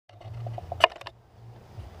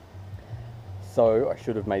So I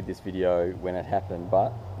should have made this video when it happened,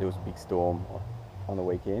 but there was a big storm on the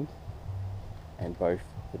weekend and both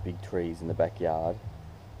the big trees in the backyard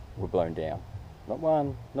were blown down. Not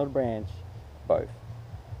one, not a branch, both.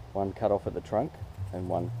 One cut off at the trunk and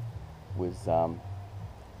one was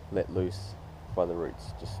let loose by the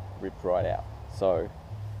roots, just ripped right out. So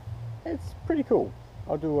it's pretty cool.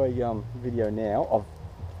 I'll do a video now.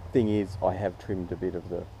 Thing is, I have trimmed a bit of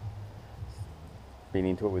been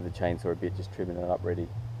into it with the chainsaw a bit, just trimming it up ready,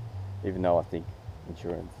 even though I think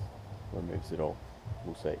insurance removes it all.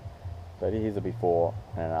 We'll see. But here's a before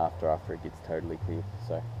and an after it gets totally clear.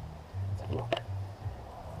 So let's have a look.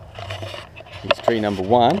 Here's tree number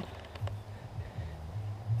 1,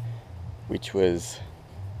 which was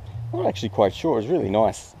not actually quite short. It was really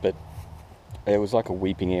nice, but it was like a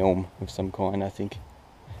weeping elm of some kind, I think.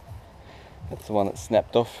 That's the one that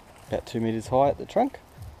snapped off about 2 meters high at the trunk.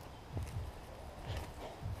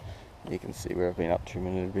 You can see where I've been up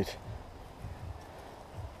trimming it a bit.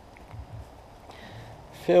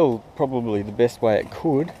 Fell probably the best way it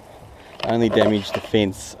could, only damaged the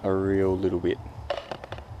fence a real little bit.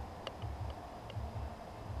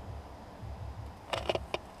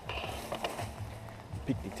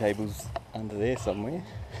 Picnic table's under there somewhere.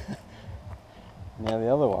 Now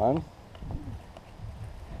the other one.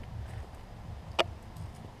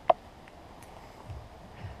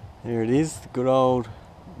 There it is, the good old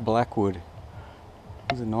Blackwood.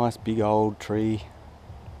 It was a nice big old tree.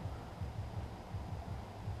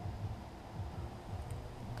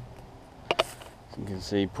 As you can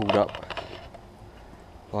see, pulled up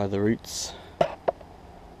by the roots.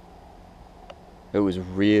 It was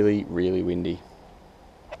really, really windy.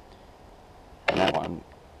 And that one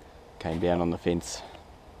came down on the fence,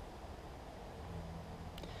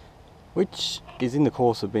 which is in the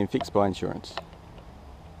course of being fixed by insurance,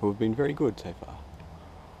 who have been very good so far.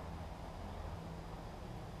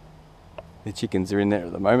 The chickens are in there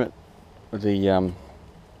at the moment. The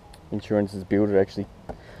insurance's builder actually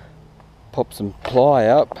popped some ply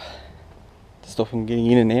up to stop them getting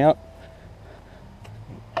in and out.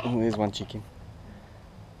 Oh, there's one chicken.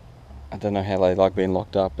 I don't know how they like being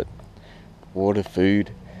locked up, but water, food.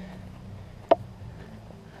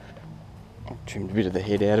 I've trimmed a bit of the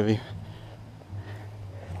head out of him.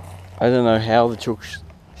 I don't know how the chook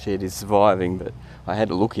shed is surviving, but I had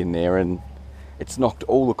to look in there and it's knocked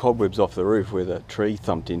all the cobwebs off the roof where the tree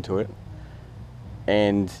thumped into it,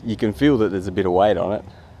 and you can feel that there's a bit of weight on it,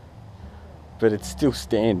 but it's still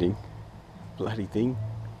standing. Bloody thing.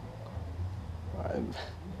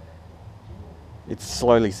 It's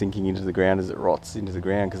slowly sinking into the ground as it rots into the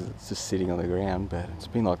ground because it's just sitting on the ground, but it's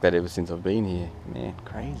been like that ever since I've been here. Man,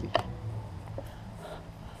 crazy.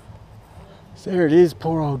 So there it is,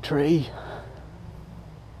 poor old tree.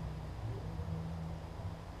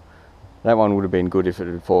 That one would have been good if it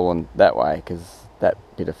had fallen that way, because that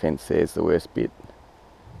bit of fence there is the worst bit.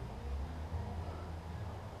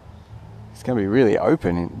 It's going to be really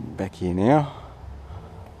open back here now.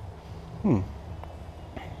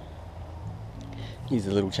 Here's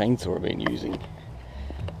a little chainsaw I've been using.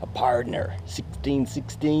 A Pardner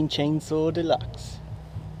 1616 Chainsaw Deluxe.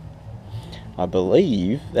 I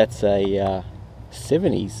believe that's a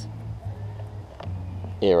 70s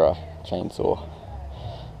era chainsaw.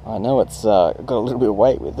 I know it's got a little bit of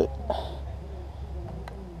weight with it.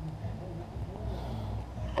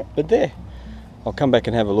 But there. I'll come back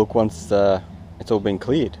and have a look once it's all been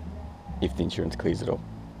cleared. If the insurance clears it all.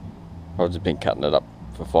 I've just been cutting it up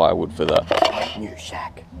for firewood for the new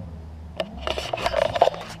shack.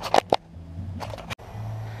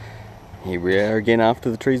 Here we are again after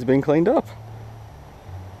the trees have been cleaned up.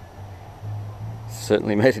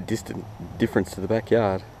 Certainly made a distant difference to the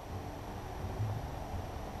backyard.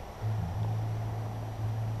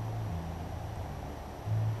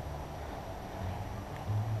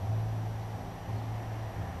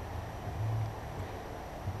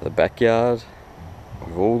 The backyard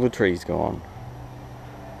with all the trees gone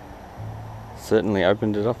certainly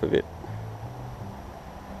opened it up a bit.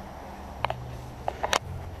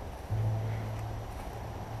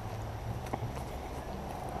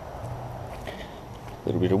 A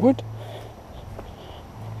little bit of wood.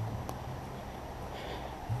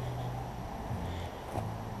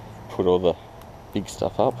 Put all the big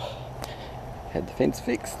stuff up. Had the fence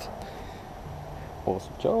fixed.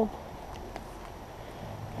 Awesome job.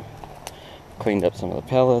 Cleaned up some of the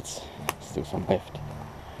pallets, still some left.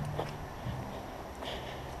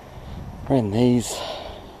 Ran these,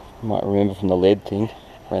 you might remember from the lead thing,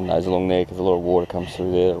 ran those along there because a lot of water comes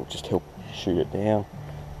through there, it'll just help shoot it down.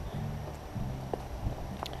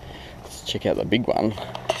 Let's check out the big one.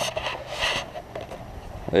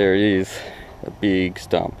 There it is. a big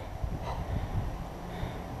stump.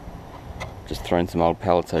 Just thrown some old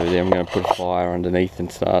pallets over there. I'm going to put a fire underneath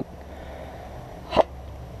and start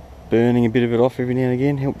burning a bit of it off every now and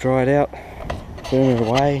again, help dry it out, burn it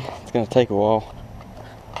away. It's going to take a while.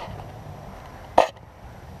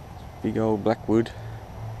 Big old black wood.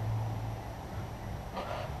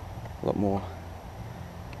 A lot more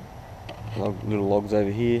little logs over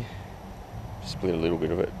here. Split a little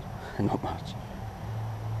bit of it, not much.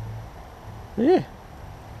 But yeah,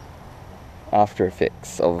 after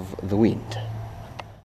effects of the wind.